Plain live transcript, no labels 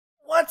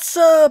What's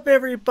up,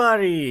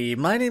 everybody?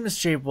 My name is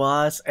Jay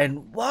Waz,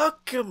 and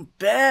welcome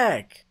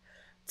back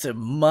to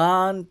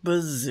Mon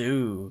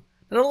Bazou.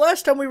 Now, the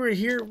last time we were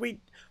here, we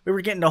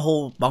were getting the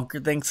whole bunker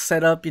thing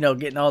set up,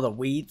 getting all the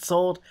weed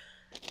sold.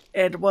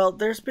 And, well,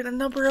 there's been a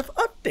number of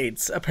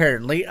updates,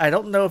 apparently. I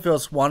don't know if it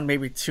was one,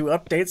 maybe two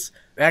updates.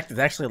 In fact, it's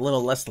actually a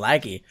little less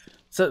laggy.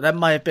 So that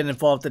might have been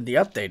involved in the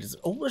update.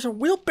 Oh, there's a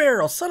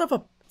wheelbarrow! Son of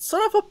a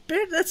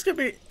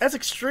bitch! That's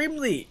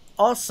extremely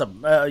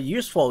awesome,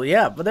 useful,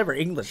 yeah, whatever,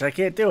 English, I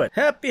can't do it.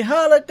 Happy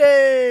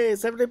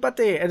holidays,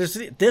 everybody! And there's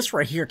this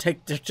right here,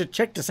 check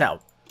this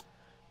out.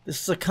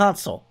 This is a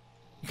console.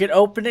 You can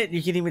open it,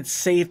 you can even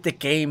save the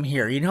game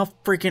here. You know how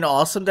freaking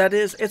awesome that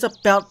is? It's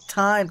about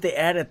time they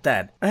added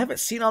that. I haven't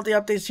seen all the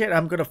updates yet,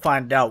 I'm gonna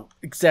find out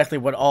exactly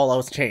what all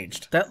else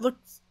changed. That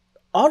looks...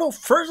 Auto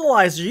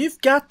fertilizer,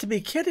 you've got to be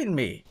kidding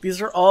me.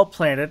 These are all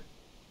planted.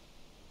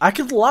 I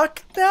can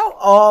lock now?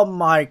 Oh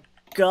my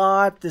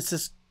god, this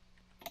is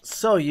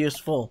so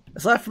useful.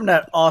 Aside from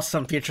that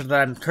awesome feature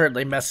that I'm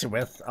currently messing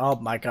with. Oh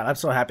my god, I'm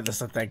so happy this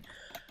is a thing.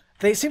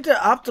 They seem to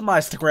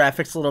optimize the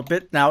graphics a little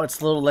bit. Now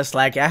it's a little less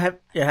laggy. I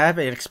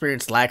haven't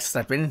experienced lag since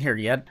I've been in here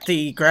yet.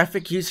 The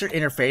graphic user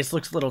interface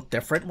looks a little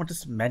different. What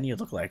does the menu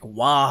look like?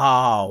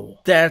 Wow.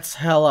 That's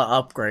hella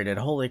upgraded.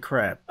 Holy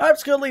crap. I'm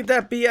just gonna leave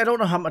that be. I don't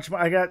know how much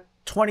I got.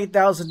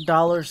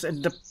 $20,000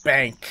 in the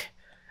bank.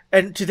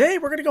 And today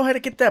we're gonna go ahead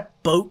and get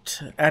that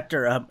boat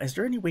after, is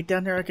there any weight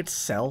down there I could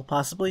sell,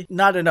 possibly?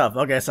 Not enough.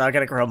 Okay, so I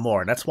gotta grow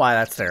more. That's why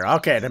that's there.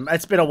 Okay,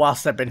 it's been a while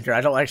since I've been here.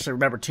 I don't actually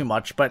remember too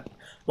much, but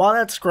while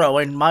that's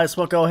growing, might as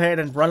well go ahead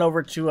and run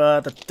over to,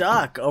 the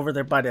dock over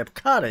there by the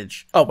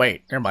cottage. Oh,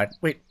 wait, never mind.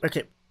 Wait,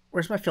 okay,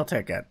 where's my fuel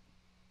tank at?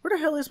 Where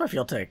the hell is my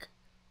fuel tank?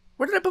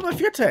 Where did I put my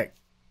fuel tank?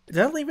 Did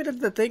I leave it in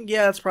the thing?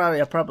 Yeah,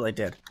 I probably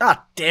did.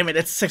 Ah, damn it,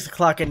 it's 6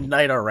 o'clock at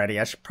night already.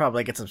 I should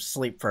probably get some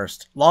sleep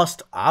first.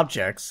 Lost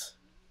objects?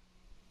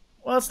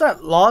 Well, it's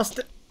not lost.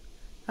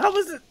 How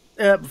was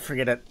it?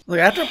 Forget it. Look,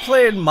 after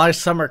playing My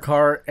Summer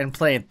Car and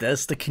playing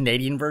this, the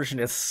Canadian version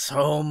is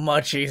so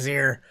much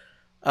easier.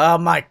 Oh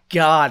my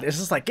god, it's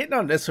just like getting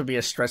on this would be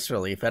a stress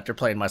relief after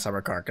playing My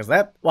Summer Car, because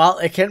that, while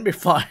it can be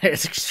fun,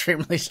 it's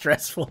extremely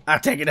stressful. I'm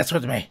taking this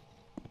with me.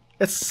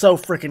 It's so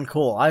freaking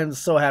cool. I am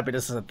so happy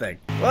this is a thing.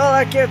 Well,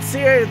 I can't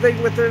see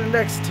anything within the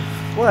next,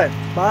 what,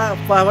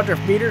 500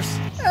 meters?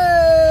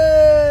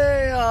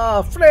 Hey!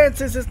 Oh,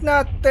 Francis is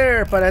not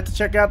there, but I have to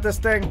check out this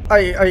thing. Are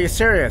you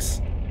serious?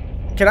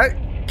 Can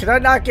I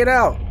not get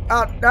out?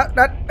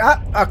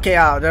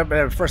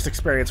 Okay, first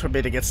experience would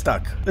be to get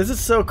stuck. This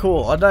is so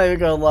cool, I'm not even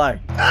gonna lie.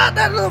 Ah,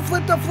 that little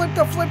flip. I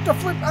forgot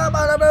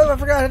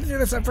how to do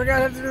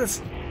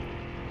this,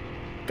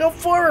 Go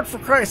forward, for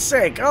Christ's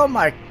sake! Oh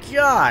my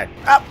god!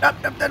 Up!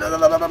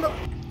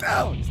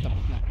 No!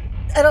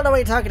 I don't know what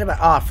you're talking about.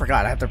 Oh, I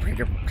forgot. I have to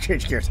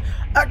change gears.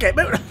 Okay,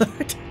 move.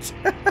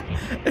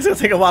 It's gonna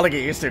take a while to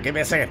get used to. Give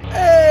me a second.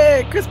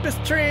 Hey, Christmas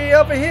tree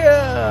over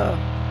here!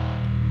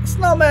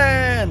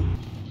 Snowman!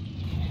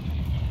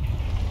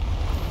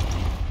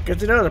 Good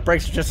to know the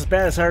brakes are just as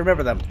bad as I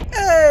remember them.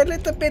 Hey,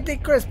 little bitty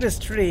Christmas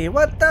tree.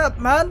 What up,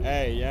 man?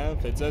 Hey,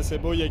 fais-tu assez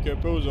beau y'a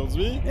qu'un peu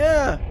aujourd'hui?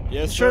 Yeah.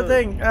 Yes, sure sir.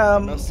 thing.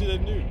 Merci d'être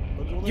venu.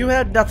 Bonne journée. You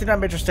had nothing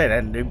I'm interested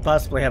in. Do you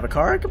possibly have a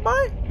car I could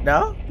buy?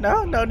 No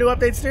new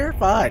updates here?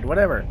 Fine,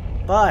 whatever.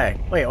 Bye.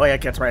 Wait,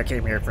 that's right, I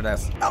came here for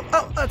this.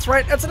 Oh, that's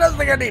right, that's another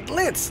thing I need.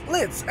 Lights,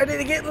 I need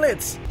to get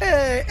lights.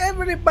 Hey,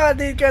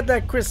 everybody got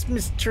that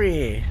Christmas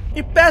tree.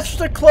 You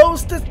bastards are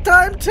closed this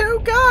time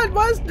too? God,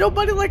 why is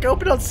nobody like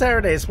open on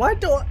Saturdays? Why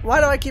do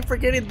I keep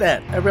forgetting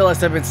that? I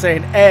realized I've been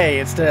saying A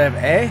instead of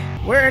A.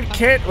 We're in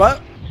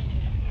Canada,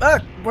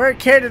 we're in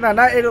Canada,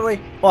 not Italy.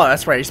 Well,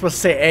 that's right, you're supposed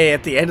to say A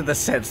at the end of the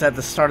sentence, at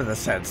the start of the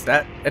sentence.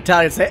 That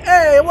Italians say,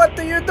 hey, what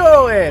are you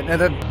doing? And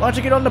then, why don't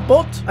you get on the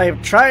boat? I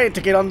am trying to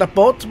get on the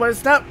boat, but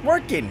it's not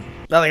working.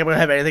 Not like I'm gonna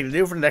have anything to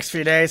do for the next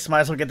few days, might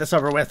as well get this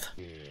over with.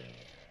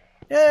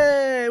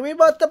 Yay, we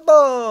bought the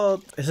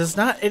boat! This is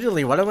not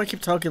Italy, why do I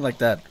keep talking like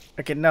that?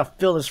 I can now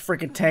fill this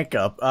freaking tank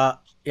up.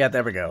 Yeah,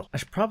 there we go. I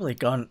should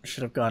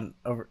have gone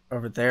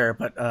over there,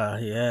 but,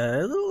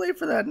 yeah, a little late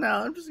for that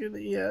now. I'm just gonna,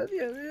 yeah.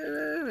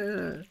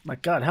 My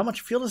god, how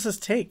much fuel does this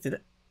take?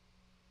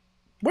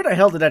 Where the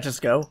hell did that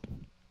just go?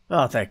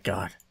 Oh, thank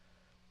god.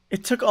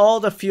 It took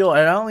all the fuel,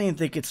 and I don't even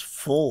think it's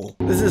full.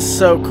 This is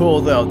so cool,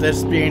 though,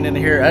 this being in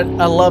here. I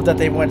love that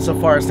they went so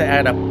far as to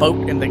add a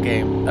boat in the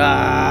game.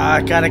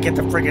 I gotta get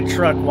the freaking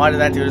truck. Why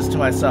did I do this to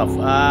myself?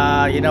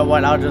 You know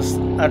what? I'll just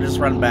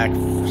run back.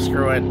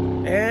 Screw it.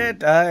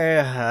 And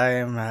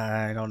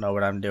I don't know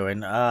what I'm doing.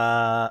 You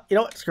know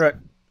what? Screw it.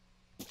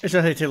 It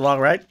shouldn't take too long,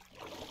 right?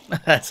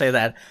 I say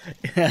that.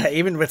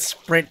 Even with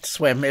sprint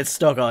swim, it's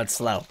still going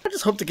slow. I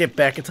just hope to get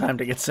back in time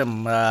to get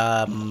some,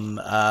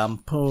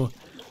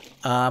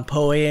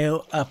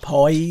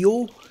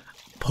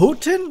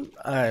 Putin?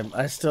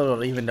 I still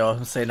don't even know if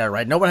I'm saying that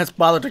right. No one has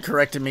bothered to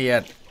correct me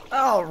yet.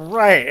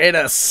 Alright, in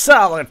a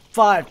solid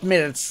 5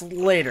 minutes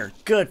later.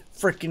 Good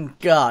freaking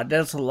god,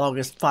 that's the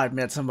longest 5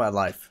 minutes of my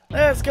life.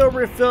 Let's go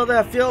refill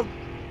that fuel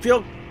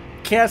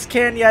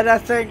can, yeah,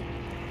 that thing.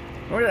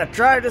 We're gonna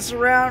drive this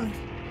around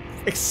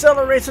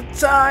accelerate some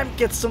time,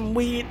 get some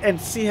weed, and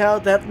see how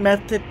that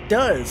method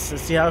does, to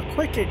see how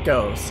quick it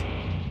goes.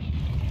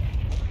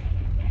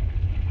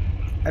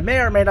 I may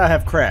or may not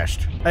have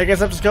crashed. I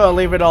guess I'm just gonna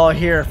leave it all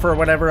here for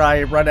whenever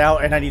I run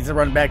out and I need to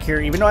run back here,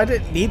 even though I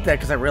didn't need that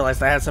because I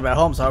realized I had some at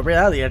home, so in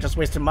reality I just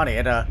wasted money,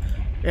 and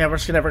yeah, we're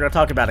just never gonna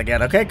talk about it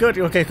again. Okay, good,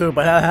 okay, cool,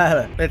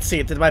 but let's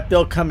see, did my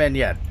bill come in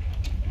yet?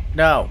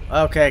 No,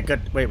 okay,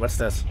 good. Wait, what's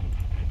this?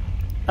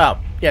 Oh,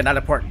 yeah, not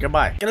important.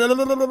 Goodbye. That's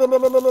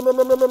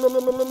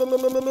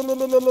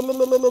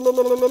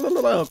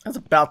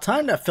about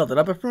time that filled it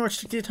up. I pretty much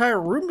took the entire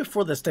room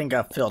before this thing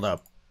got filled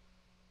up.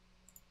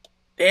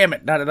 Damn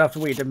it, not enough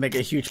weed to make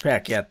a huge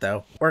pack yet,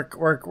 though. Work,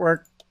 work,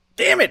 work.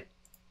 Damn it!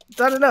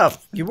 Not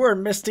enough. You were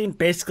misting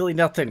basically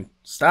nothing.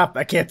 Stop,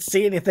 I can't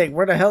see anything.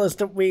 Where the hell is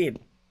the weed?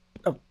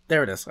 Oh,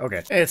 there it is.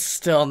 Okay. It's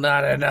still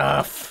not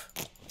enough.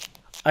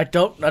 I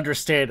don't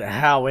understand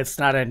how it's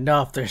not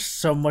enough. There's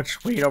so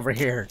much weed over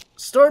here.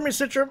 Stormy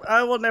Syndrome,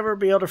 I will never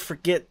be able to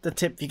forget the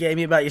tip you gave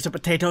me about using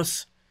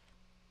potatoes.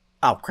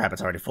 Oh, crap,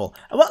 it's already full.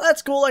 Well,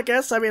 that's cool, I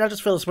guess. I mean, I'll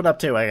just fill this one up,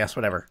 too, I guess.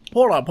 Whatever.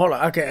 Hold on.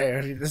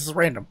 Okay, this is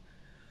random.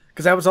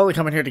 Because I was only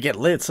coming here to get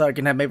lit so I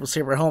can have maple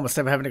syrup at home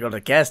instead of having to go to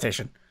the gas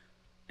station.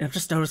 And I'm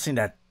just noticing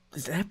that,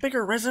 is that a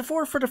bigger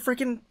reservoir for the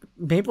freaking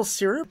maple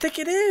syrup? I think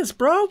it is,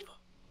 bro.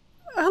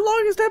 How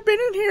long has that been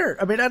in here?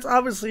 I mean, that's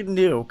obviously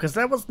new, because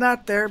that was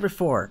not there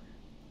before.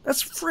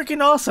 That's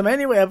freaking awesome.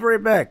 Anyway, I'll be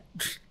right back.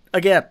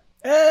 Again.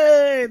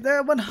 Hey,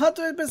 they're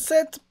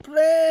 100%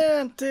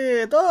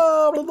 planted.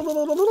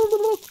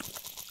 Oh.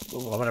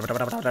 God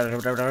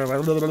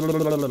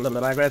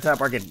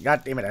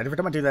damn it, every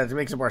time I do that, it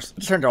makes it worse.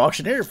 I turned to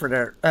auctioneer for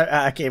their...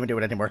 I can't even do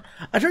it anymore.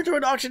 I turned to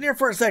an auctioneer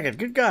for a second.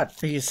 Good God.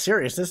 Are you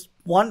serious? This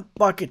one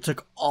bucket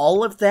took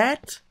all of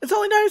that? It's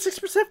only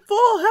 96%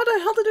 full. How the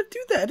hell did it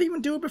do that? I didn't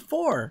even do it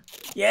before.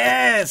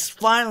 Yes!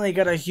 Finally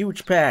got a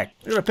huge pack.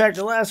 We're going to pack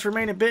the last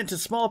remaining bit into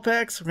small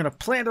packs. We're going to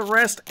plant the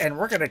rest, and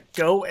we're going to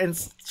go and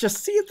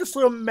just see if this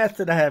little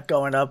method I have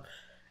going up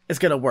is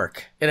gonna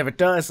work. And if it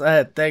does,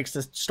 thanks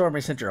to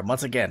Stormy Syndrome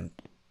once again,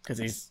 because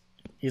he's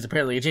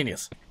apparently a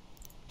genius.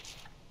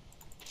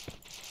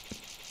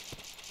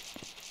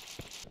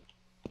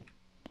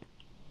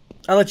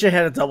 I let you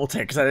had a double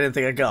take because I didn't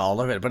think I got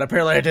all of it, but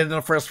apparently I did in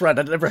the first run.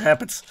 That never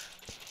happens.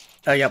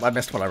 Oh, yep, I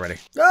missed one already.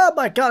 Oh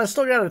my God, I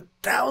still got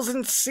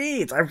 1,000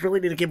 seeds. I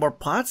really need to get more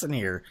pots in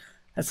here.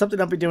 That's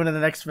something I'll be doing in the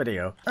next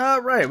video.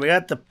 Alright, we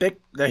got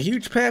the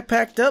huge pack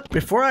packed up.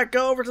 Before I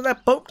go over to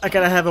that boat, I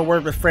gotta have a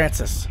word with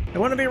Francis. I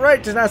want to be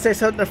right to not say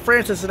something to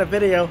Francis in a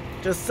video.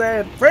 Just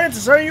saying,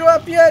 Francis, are you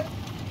up yet?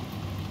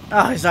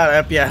 Oh, he's not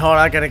up yet. Hold on,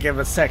 I gotta give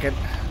him a second.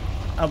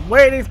 I'm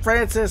waiting,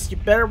 Francis. You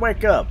better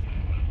wake up.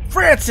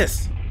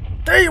 Francis!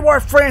 There you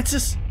are,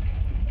 Francis!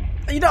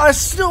 You know, I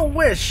still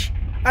wish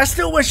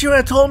you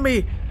had told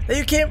me that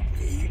you can't...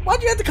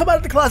 Why'd you have to come out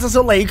of the closet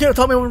so late? You could have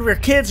told me when we were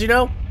kids, you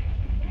know?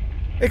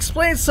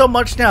 Explains so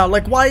much now,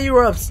 like why you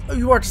are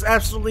just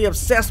absolutely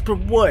obsessed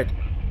with wood.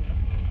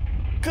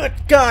 Good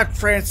God,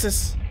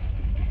 Francis.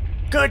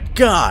 Good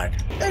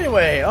God.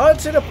 Anyway, on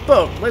to the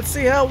boat. Let's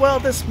see how well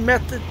this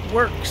method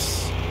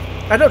works.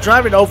 I know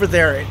driving over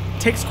there, it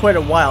takes quite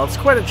a while. It's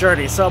quite a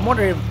journey, so I'm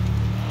wondering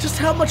just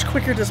how much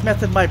quicker this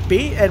method might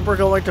be, and we're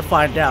going to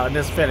find out in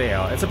this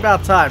video. It's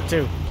about time,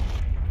 too.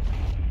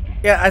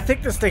 Yeah, I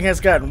think this thing has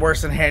gotten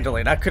worse in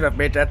handling. I could have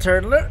made that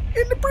turn in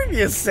the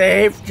previous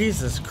save.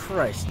 Jesus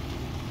Christ.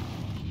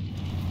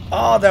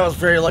 Oh, that was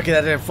very lucky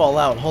that didn't fall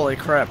out. Holy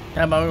crap.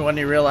 That moment when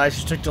you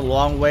realized you took the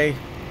long way.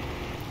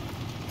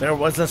 There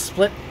was a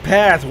split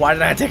path. Why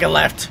did I take a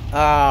left?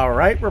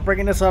 Alright, we're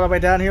bringing this all the way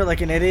down here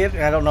like an idiot.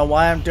 I don't know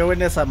why I'm doing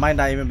this. I might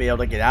not even be able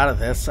to get out of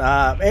this.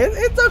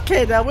 It's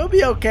okay now. We'll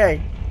be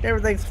okay.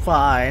 Everything's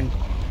fine.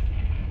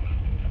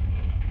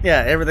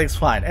 Yeah, everything's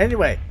fine.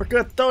 Anyway, we're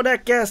gonna throw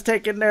that gas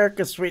tank in there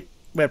because we're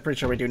pretty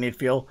sure we do need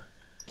fuel.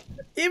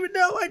 Even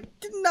though I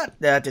did not...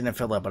 That didn't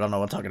fill up. I don't know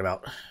what I'm talking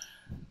about.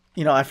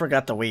 You know, I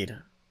forgot the weed.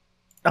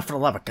 Oh, for the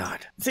love of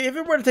God. See, if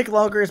it were to take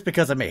longer, it's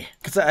because of me.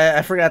 Because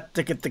I forgot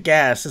to get the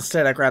gas.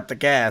 Instead, I grabbed the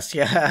gas.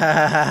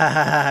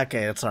 Yeah.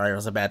 Okay, sorry. It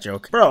was a bad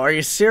joke. Bro, are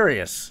you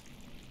serious?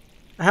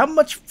 How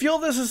much fuel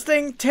does this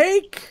thing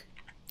take?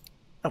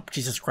 Oh,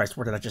 Jesus Christ.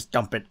 Where did I just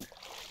dump it?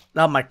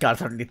 Oh, my God.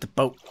 It's underneath the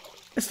boat.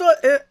 It's not...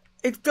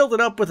 It filled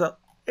it up with a...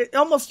 It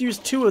almost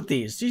used 2 of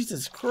these.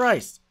 Jesus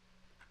Christ.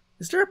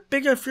 Is there a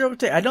bigger fuel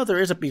tank? I know there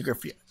is a bigger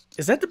fuel.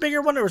 Is that the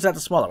bigger one or is that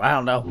the smaller one? I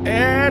don't know.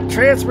 And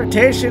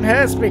transportation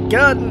has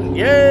begun.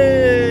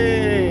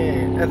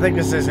 Yay! I think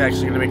this is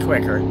actually going to be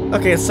quicker.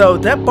 Okay, so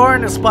that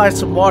barn is by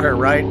some water,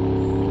 right?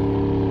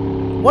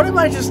 What if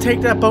I just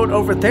take that boat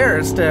over there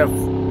instead of...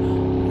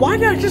 Why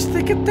did I just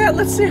think of that?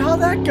 Let's see how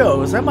that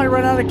goes. I might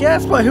run out of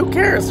gas, but who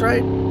cares,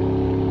 right?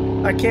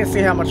 I can't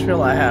see how much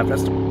fuel I have.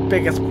 That's the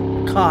biggest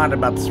con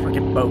about this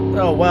freaking boat.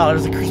 Oh, wow,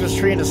 there's a Christmas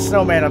tree and a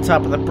snowman on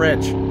top of the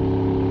bridge.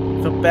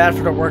 Feel bad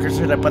for the workers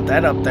who put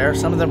that up there.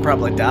 Some of them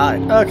probably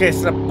died. Okay,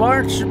 so the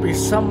barn should be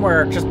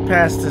somewhere just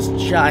past this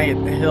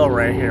giant hill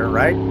right here,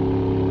 right?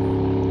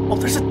 Oh,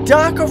 there's a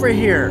dock over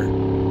here.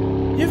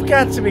 You've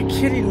got to be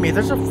kidding me.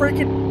 There's a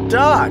freaking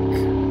dock.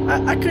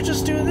 I could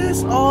just do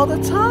this all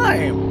the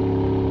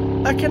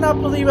time. I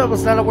cannot believe I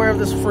was not aware of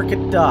this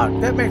freaking dock.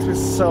 That makes me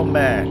so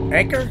mad.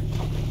 Anchor?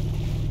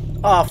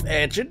 Off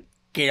engine.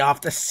 Get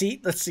off the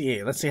seat. Let's see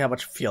how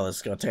much fuel this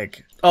is gonna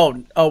take. I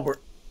need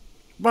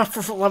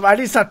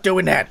to stop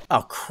doing that.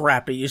 Oh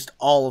crap, it used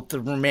all of the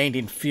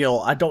remaining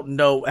fuel. I don't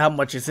know how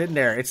much is in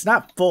there. It's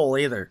not full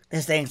either.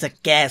 This thing's a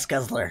gas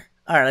guzzler.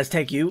 Alright, let's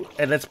take you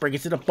and let's bring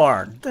it to the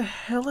barn. What the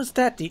hell is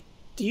that? Do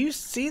you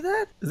see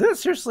that? Is that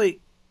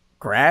seriously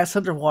grass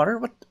underwater?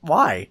 What?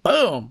 Why?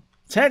 Boom!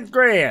 10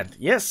 grand.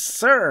 Yes,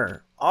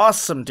 sir.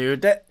 Awesome,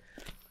 dude.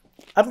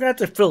 I'm gonna have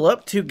to fill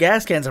up 2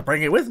 gas cans and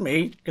bring it with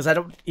me because I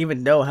don't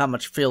even know how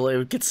much fuel it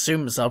would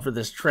consume for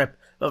this trip.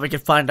 But we can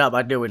find out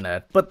by doing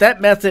that. But that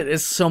method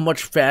is so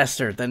much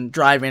faster than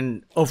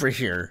driving over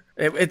here.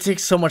 It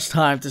takes so much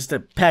time just to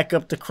pack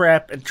up the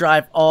crap and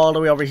drive all the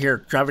way over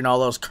here, driving all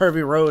those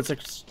curvy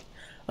roads.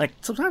 Like,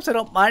 sometimes I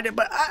don't mind it,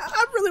 but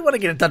I really want to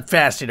get it done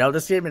fast, you know?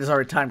 This game is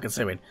already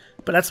time-consuming.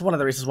 But that's one of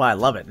the reasons why I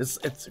love it.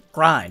 It's a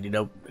grind, you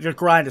know? Your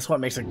grind is what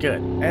makes it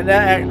good.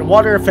 And the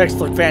water effects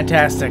look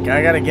fantastic.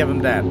 I gotta give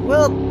them that.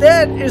 Well,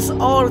 that is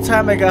all the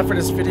time I got for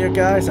this video,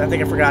 guys. I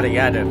think I forgot it.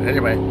 Yeah, I did.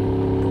 Anyway,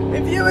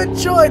 if you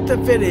enjoyed the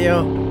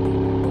video,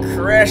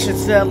 crash it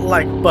to that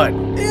like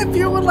button. If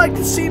you would like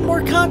to see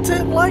more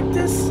content like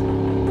this,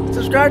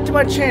 subscribe to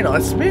my channel.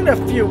 It's been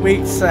a few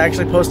weeks since I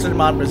actually posted a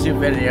Mon Bazou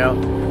video.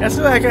 And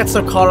so I got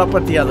so caught up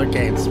with the other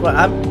games. But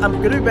I'm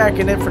gonna be back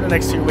in it for the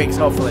next few weeks,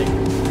 hopefully.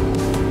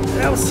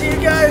 And I will see you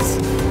guys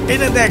in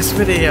the next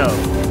video.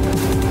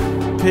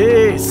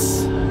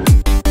 Peace.